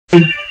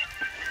Ready?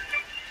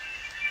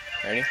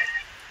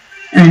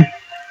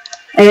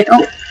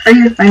 Oh, are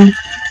you fine?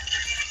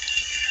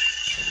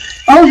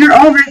 Oh, you're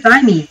all right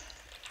by me.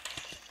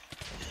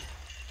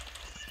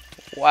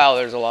 Wow,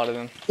 there's a lot of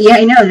them. Yeah,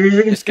 I know.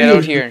 There's Just get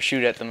out here and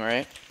shoot at them,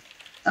 alright?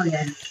 Oh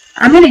yeah.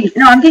 I'm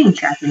getting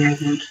trapped in there, I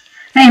think.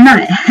 Hey, I'm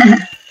not.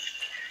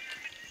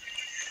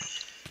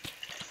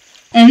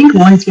 I think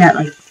one's got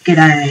like good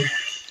iron.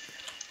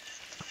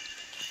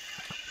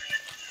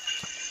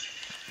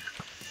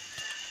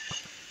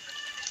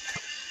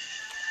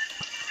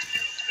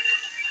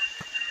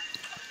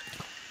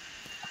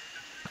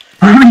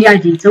 Oh my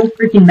god, dude, so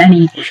freaking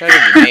many. Wish I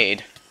had a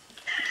grenade.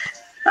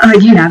 Oh,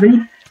 do you have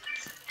any?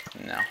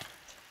 No.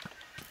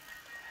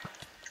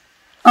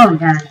 Oh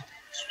god.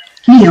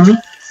 Can you heal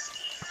me?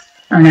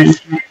 Oh no, you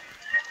can't.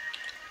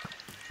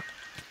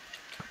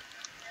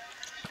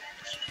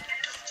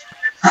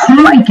 Oh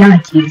my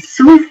god, dude,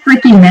 so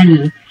freaking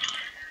many.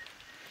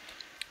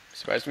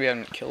 Surprised we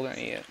haven't killed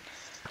any yet.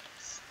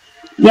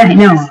 Yeah, I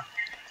know.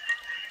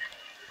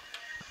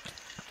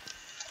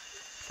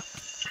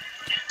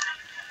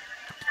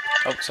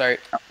 Oh, sorry.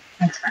 Oh,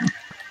 that's fine.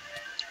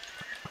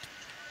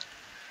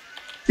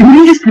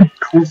 We just could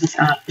close this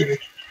up, dude.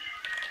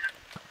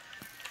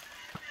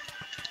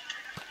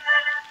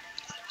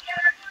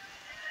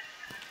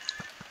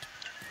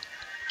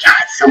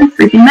 God, so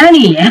freaking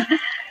many!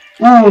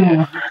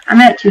 Whoa, I'm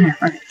at 2.5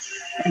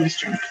 hearts. I just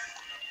drank.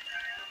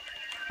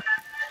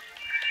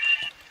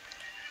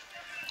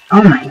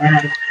 Oh my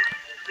god.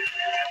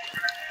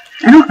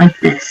 I don't like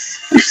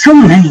this. There's so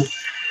many.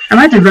 I'm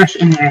about to rush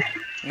in there.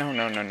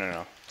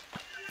 No.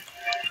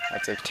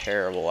 That's a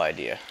terrible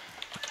idea.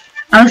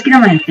 I'll just get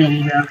on my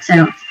thing, though, because I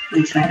don't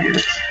waste my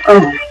arrows.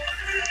 Oh.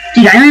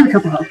 Dude, I only have a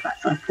couple health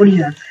pots left. What do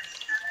you have?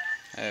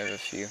 I have a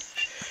few.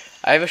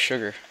 I have a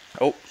sugar.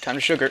 Oh, time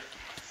to sugar.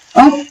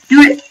 Oh,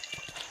 do it!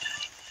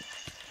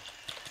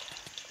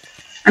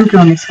 I'm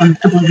killing this one.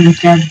 Oblivion's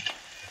dead.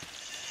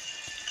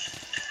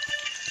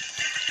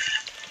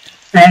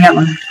 Right, I got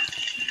one.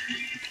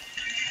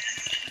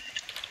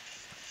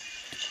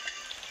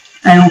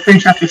 I will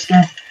finish off this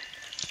guy.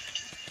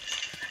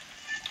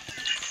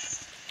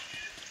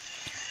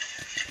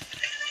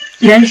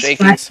 I'm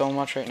shaking so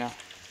much right now.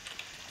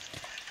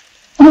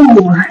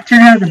 Oh,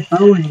 turn out the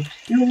bow and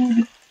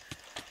shield.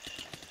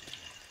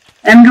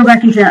 I'm gonna go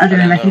back into the other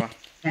room.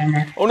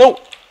 Oh no!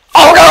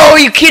 Oh no! Are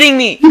you kidding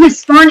me? You can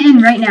spawn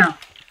in right now.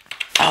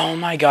 Oh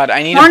my god!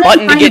 I need a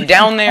button to get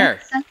down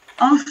there.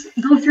 I'll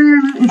go through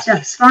your loot and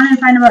stuff. Spawn in and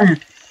find a button.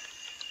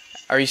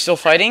 Are you still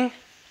fighting?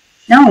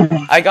 No.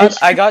 I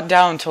got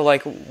down to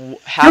like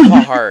half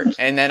a heart,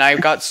 and then I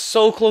got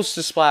so close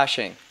to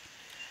splashing,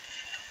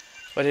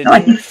 but it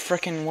didn't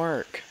frickin'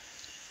 work.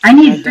 I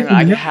need freaking.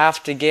 I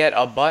have to get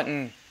a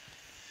button.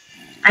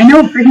 I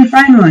know, freaking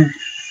find one.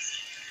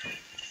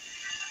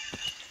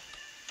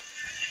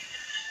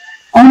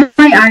 All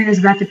my iron is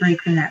about to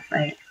break from that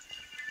fight.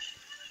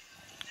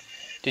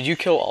 Did you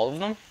kill all of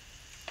them?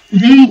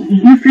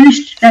 You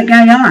finished that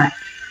guy off.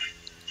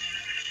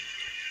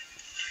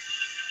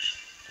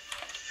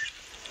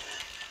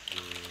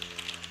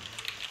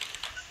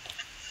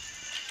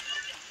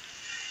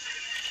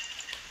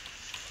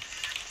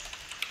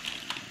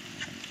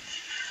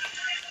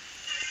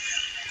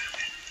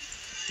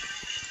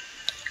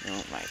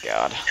 Oh my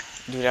god.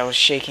 Dude, I was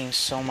shaking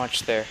so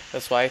much there.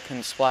 That's why I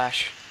couldn't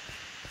splash.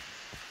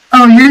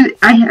 Oh,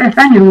 I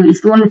found your loot.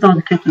 It's the one with all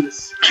the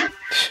cookies.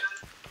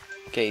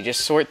 Okay,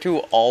 just sort through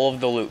all of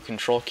the loot.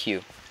 Control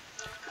Q.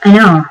 I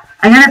know.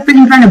 I gotta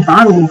freaking find a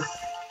bottle.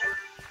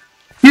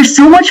 There's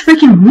so much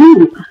freaking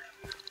loot.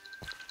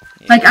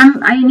 Yeah. Like,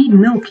 I need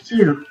milk,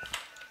 too.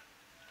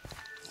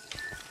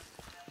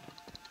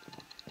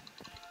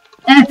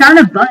 And I found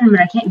a button, but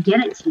I can't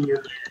get it to you.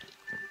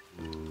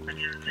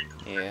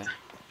 Yeah.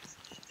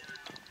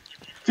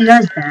 Dude, that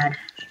was bad.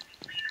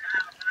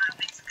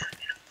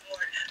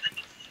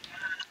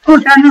 Oh,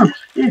 I found milk.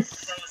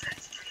 Yes.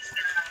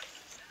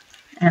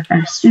 And I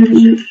found a stew to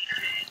eat.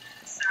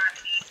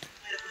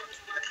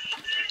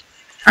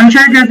 I'm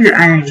trying to grab your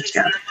iron and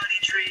stuff.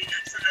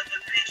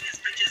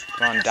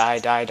 Come on,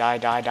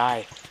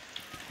 die.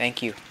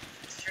 Thank you.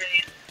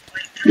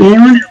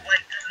 Anyone?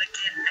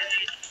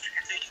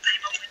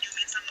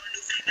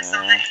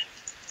 No.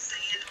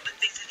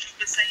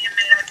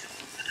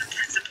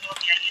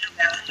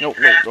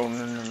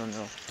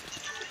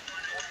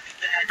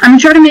 I'm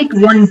trying to make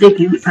one big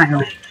loot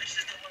pile.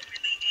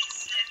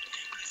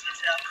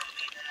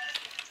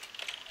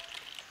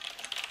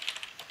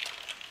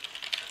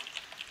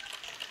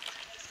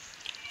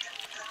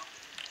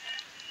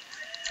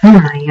 Oh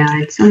my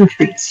god, so much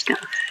good stuff.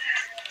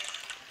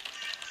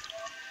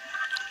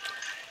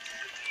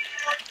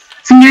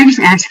 Some guy just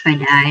asked if I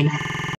died.